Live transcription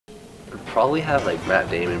I'd probably have like Matt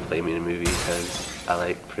Damon play me in a movie because I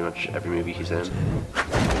like pretty much every movie he's in.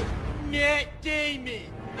 Matt Damon!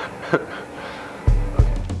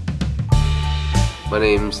 My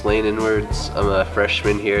name's Lane Inwards. I'm a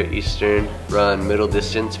freshman here at Eastern, run middle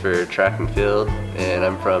distance for track and field, and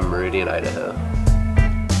I'm from Meridian, Idaho.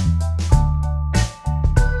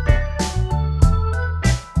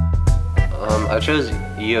 I chose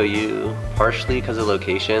EOU partially because of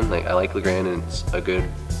location. Like, I like LeGrand and it's a good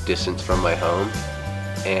distance from my home,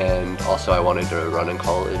 and also I wanted to run in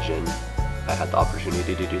college and I had the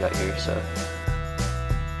opportunity to do that here, so.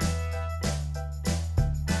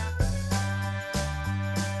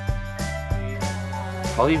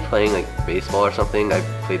 Probably playing like baseball or something. I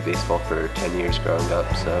played baseball for 10 years growing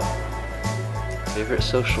up, so. Favorite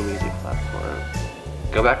social media platform?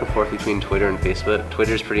 Go back and forth between Twitter and Facebook.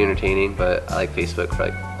 Twitter's pretty entertaining, but I like Facebook for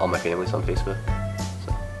like all my family's on Facebook.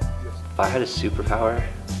 So, if I had a superpower,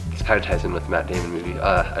 this kind of ties in with the Matt Damon movie.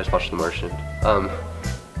 I just watched The Martian.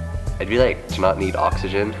 I'd be like to not need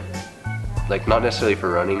oxygen, like not necessarily for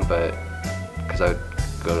running, but because I would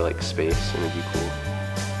go to like space and it'd be cool.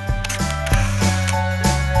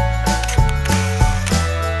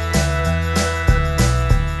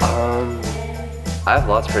 I have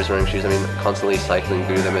lots of pairs of running shoes. I mean, constantly cycling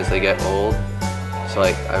through them as they get old. So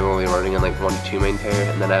like, I'm only running in like 1 to 2 main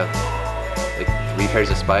pair, and then I have like 3 pairs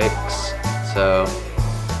of spikes. So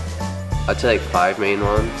I'd say like 5 main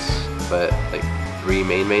ones, but like 3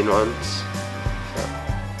 main ones. So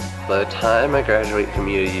by the time I graduate from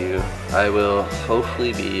UU, I will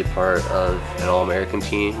hopefully be a part of an all-American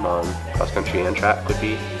team on cross country and track would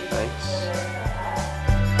be.